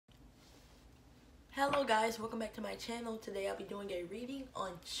Hello guys, welcome back to my channel. Today I'll be doing a reading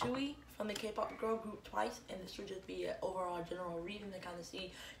on Tzuyu from the K-pop girl group Twice, and this will just be an overall general reading to kind of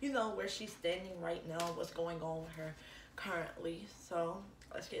see, where she's standing right now, what's going on with her currently. So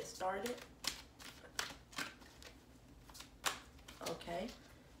let's get started. Okay,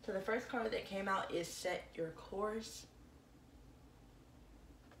 so the first card that came out is Set Your Course.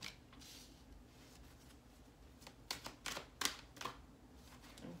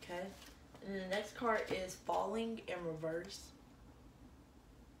 Okay. And the next card is Falling in Reverse.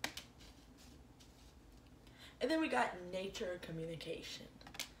 And then we got Nature Communication.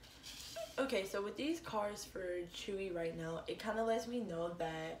 Okay, so with these cards for Tzuyu right now, it kind of lets me know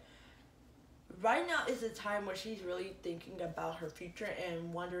that right now is a time where she's really thinking about her future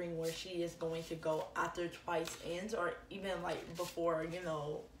and wondering where she is going to go after Twice ends, or even like before,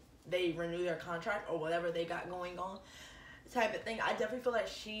 they renew their contract or whatever they got going on. Type of thing. I definitely feel like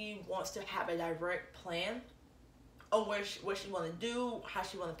she wants to have a direct plan of what she want to do, how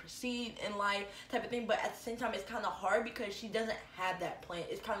she want to proceed in life, type of thing. But at the same time, it's kind of hard because she doesn't have that plan.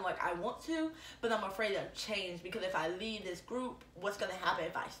 It's kind of like, I want to, but I'm afraid of change, because if I leave this group, what's going to happen?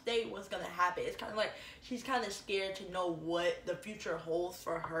 If I stay, what's going to happen? It's kind of like she's kind of scared to know what the future holds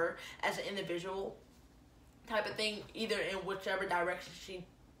for her as an individual, type of thing, either in whichever direction she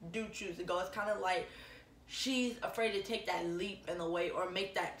do choose to go. It's kind of like she's afraid to take that leap in a way or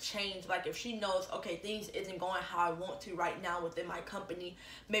make that change. Like if she knows, okay, things isn't going how I want to right now within my company,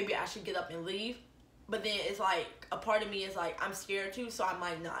 maybe I should get up and leave. But then it's like, a part of me is like, I'm scared to, so I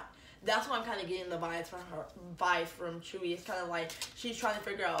might not. That's why I'm kind of getting the vibes from Tzuyu. It's kind of like she's trying to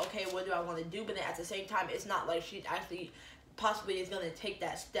figure out, okay, what do I want to do? But then at the same time, it's not like she's actually possibly is going to take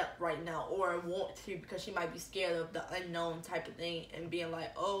that step right now or want to, because she might be scared of the unknown type of thing and being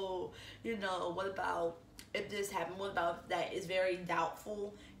like, oh, what about if this happened, what about that? Is very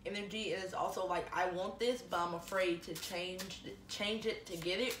doubtful energy. And it's also like, I want this, but I'm afraid to change it to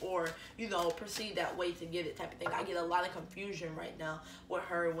get it, or proceed that way to get it, type of thing. I get a lot of confusion right now with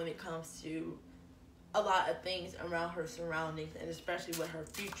her when it comes to a lot of things around her surroundings, and especially with her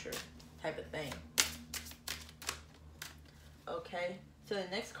future, type of thing. Okay, so the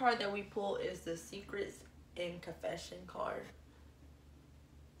next card that we pull is the Secrets in Confession card.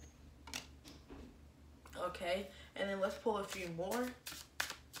 Okay, and then let's pull a few more.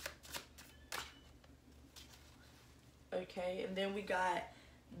 Okay, and then we got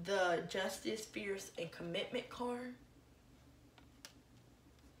the Justice, Fierce, and Commitment card.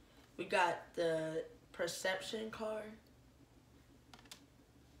 We got the Perception card.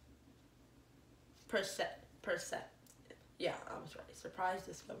 Yeah, I was right. Surprise,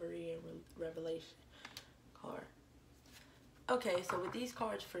 Discovery, and Revelation card. Okay, so with these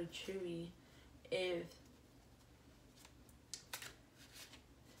cards for Tzuyu, if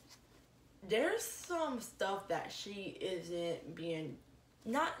there's some stuff that she isn't being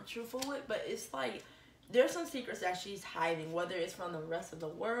not truthful with, but it's like there's some secrets that she's hiding, whether it's from the rest of the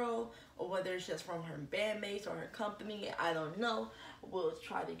world or whether it's just from her bandmates or her company. I don't know. We'll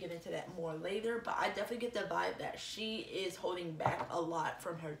try to get into that more later, but I definitely get the vibe that she is holding back a lot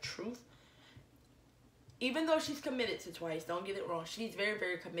from her truth. Even though she's committed to Twice, don't get it wrong, she's very,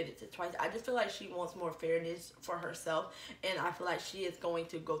 very committed to Twice. I just feel like she wants more fairness for herself, and I feel like she is going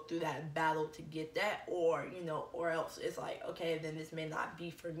to go through that battle to get that, or, or else it's like, okay, then this may not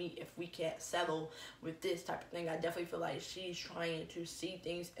be for me if we can't settle with this type of thing. I definitely feel like she's trying to see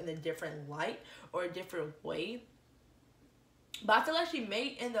things in a different light or a different way. But I feel like she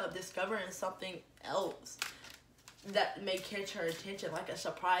may end up discovering something else that may catch her attention, like a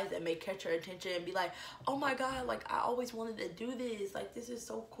surprise that may catch her attention and be like, oh my god, like I always wanted to do this, like this is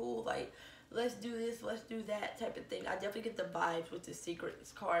so cool, like let's do this, let's do that, type of thing. I definitely get the vibes with the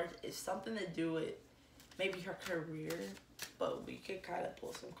Secrets card. It's something to do with maybe her career, but we could kind of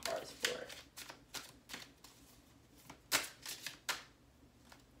pull some cards for it.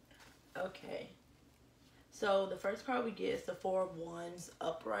 Okay, so the first card we get is the Four of Wands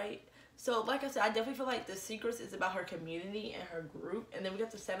upright. So, like I said, I definitely feel like the Secrets is about her community and her group. And then we got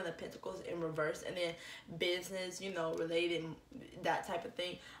the Seven of Pentacles in reverse. And then business, related, that type of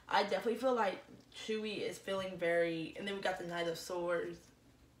thing. I definitely feel like Tzuyu is feeling very... And then we got the Knight of Swords.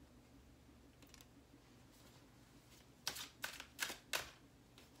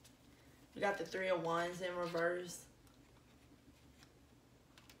 We got the Three of Wands in reverse.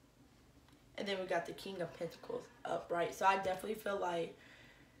 And then we got the King of Pentacles upright. So, I definitely feel like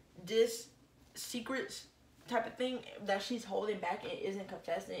this secrets type of thing that she's holding back and isn't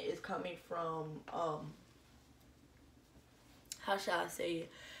confessing is coming from how shall I say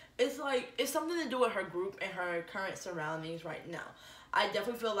it? It's like, it's something to do with her group and her current surroundings right now. I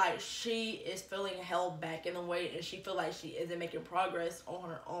definitely feel like she is feeling held back in a way, and she feel like she isn't making progress on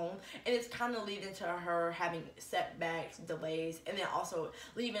her own, and it's kind of leading to her having setbacks, delays, and then also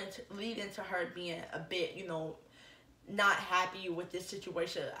leading to her being a bit, you know, not happy with this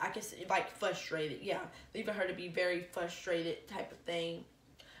situation. I guess like frustrated, yeah, leaving her to be very frustrated type of thing.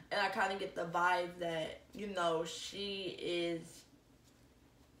 And I kind of get the vibe that, you know, she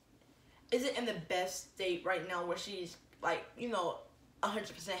isn't in the best state right now where she's like, you know,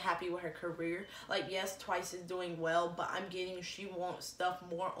 100% happy with her career. Like, yes, Twice is doing well, but I'm getting she wants stuff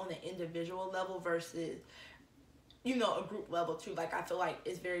more on an individual level versus, you know, a group level too. Like, I feel like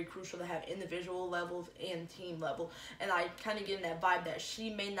it's very crucial to have individual levels and team level. And I kind of get that vibe that she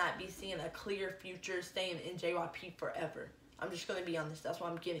may not be seeing a clear future staying in JYP forever. I'm just going to be honest. That's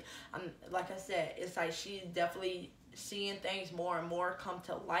what I'm getting. Like I said, it's like she's definitely seeing things more and more come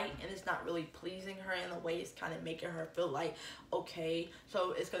to light, and it's not really pleasing her in a way. It's kind of making her feel like, okay,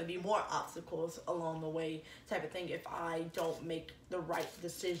 so it's going to be more obstacles along the way type of thing if I don't make the right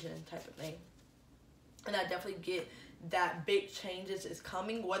decision type of thing. And I definitely get that big changes is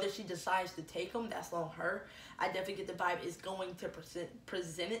coming. Whether she decides to take them, that's on her. I definitely get the vibe is going to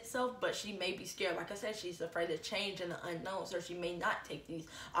present itself, but she may be scared. Like I said, she's afraid of change and the unknown, so she may not take these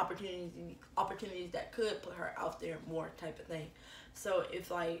opportunities that could put her out there more type of thing. So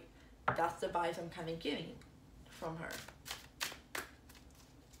it's like, that's the vibes I'm kind of getting from her.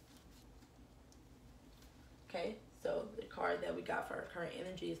 Okay, so the card that we got for her current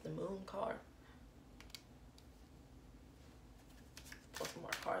energy is the Moon card. Pull some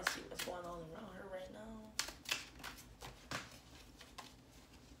more cards, see what's going on around her right now.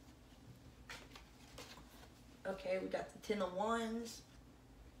 Okay, we got the Ten of Wands.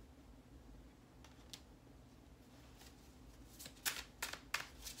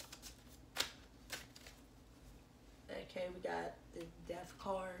 Okay, we got the Death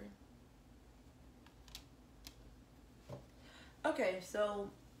card. Okay, so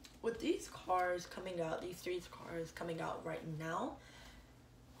with these cards coming out, these three cards coming out right now,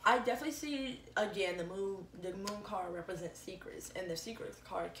 I definitely see, again, the moon card represents secrets, and the secrets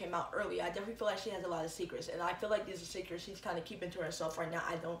card came out early. I definitely feel like she has a lot of secrets, and I feel like these are secrets she's kind of keeping to herself right now.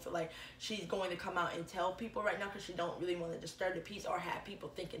 I don't feel like she's going to come out and tell people right now because she don't really want to disturb the peace or have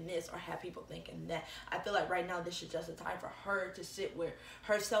people thinking this or have people thinking that. I feel like right now this is just a time for her to sit with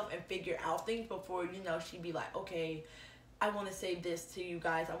herself and figure out things before, you know, she'd be like, okay, I want to say this to you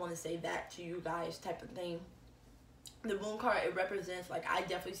guys, I want to say that to you guys type of thing. The Moon card, it represents, like, I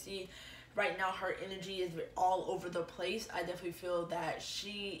definitely see right now her energy is all over the place. I definitely feel that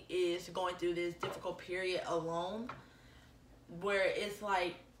she is going through this difficult period alone where it's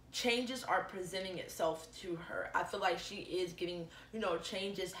like changes are presenting itself to her. I feel like she is getting, you know,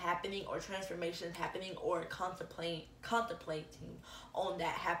 changes happening or transformations happening or contemplating on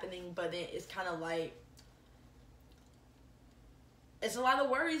that happening, but then it's kind of like, it's a lot of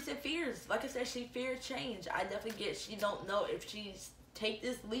worries and fears. Like I said, she feared change. I definitely get she don't know if she's take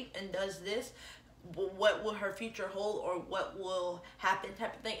this leap and does this, what will her future hold or what will happen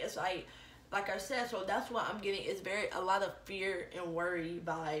type of thing. It's like I said, so that's what I'm getting. It's a lot of fear and worry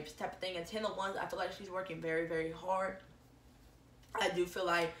vibes type of thing. And 10 of Wands, I feel like she's working very, very hard. I do feel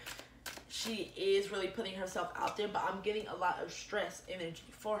like she is really putting herself out there, but I'm getting a lot of stress energy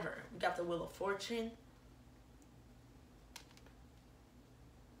for her. We got the Wheel of Fortune.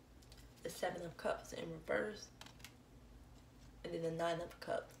 The Seven of Cups in reverse, and then the Nine of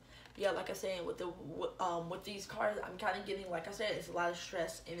Cups. Yeah, like I said, with these cards, I'm kind of getting, like I said, it's a lot of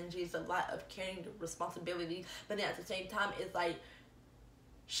stress energy, it's a lot of carrying the responsibility, but then at the same time, it's like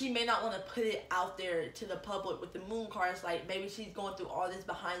she may not want to put it out there to the public. With the Moon cards, like maybe she's going through all this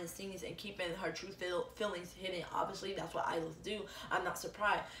behind the scenes and keeping her true feelings hidden. Obviously, that's what idols do. I'm not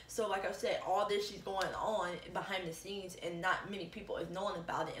surprised. So like I said, all this she's going on behind the scenes and not many people is knowing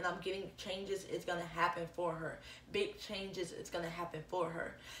about it. And I'm getting changes is going to happen for her. Big changes is going to happen for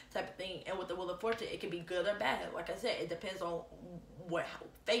her type of thing. And with the Wheel of Fortune, it can be good or bad. Like I said, it depends on what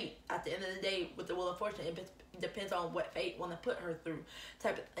fate. At the end of the day, with the Wheel of Fortune, it depends on what fate want to put her through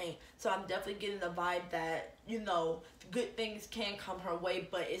type of thing. So I'm definitely getting the vibe that, you know, good things can come her way,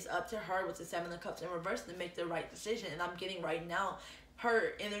 but it's up to her with the Seven of Cups in reverse to make the right decision. And I'm getting right now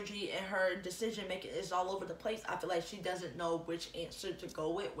her energy and her decision making is all over the place. I feel like she doesn't know which answer to go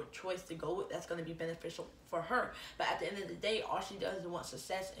with, what choice to go with that's going to be beneficial for her. But at the end of the day, all she does is want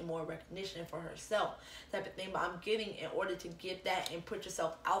success and more recognition for herself type of thing. But I'm getting, in order to get that and put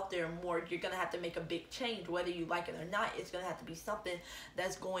yourself out there more, you're going to have to make a big change. Whether you like it or not, it's going to have to be something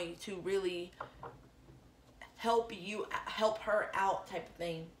that's going to really help her out type of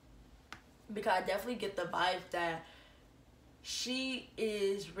thing. Because I definitely get the vibe that she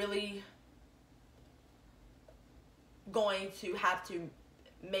is really going to have to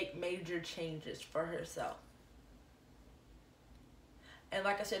make major changes for herself. And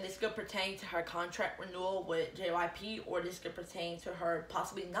like I said, this could pertain to her contract renewal with JYP, or this could pertain to her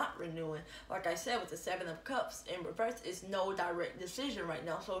possibly not renewing. Like I said, with the Seven of Cups in reverse, it's no direct decision right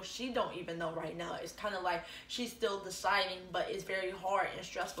now. So she don't even know right now. It's kind of like she's still deciding, but it's very hard and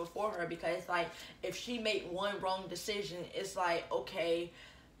stressful for her, because like if she made one wrong decision, it's like, okay,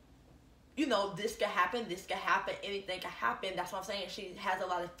 you know, this could happen, anything could happen. That's what I'm saying. She has a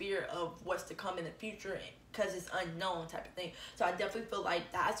lot of fear of what's to come in the future, because it's unknown type of thing. So I definitely feel like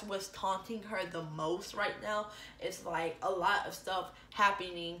that's what's taunting her the most right now. It's like a lot of stuff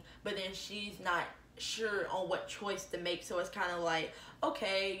happening, but then she's not sure on what choice to make. So it's kind of like,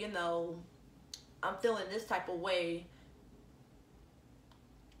 okay, you know, I'm feeling this type of way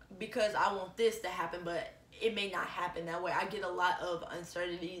because I want this to happen, but it may not happen that way. I get a lot of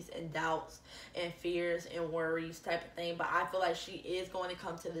uncertainties and doubts and fears and worries type of thing, but I feel like she is going to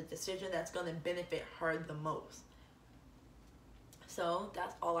come to the decision that's going to benefit her the most. So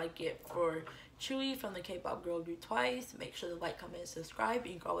that's all I get for Tzuyu from the K-pop Girl Group Twice. Make sure to like, comment, and subscribe.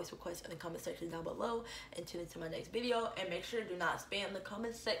 You can always request in the comment section down below, and tune into my next video. And make sure to do not spam the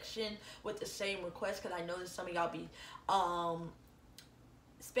comment section with the same request, because I noticed some of y'all be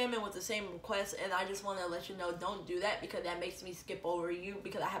spamming with the same request, and I just want to let you know, don't do that, because that makes me skip over you,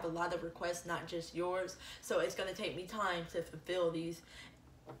 because I have a lot of requests, not just yours. So it's going to take me time to fulfill these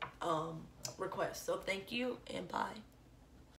requests. So thank you, and bye.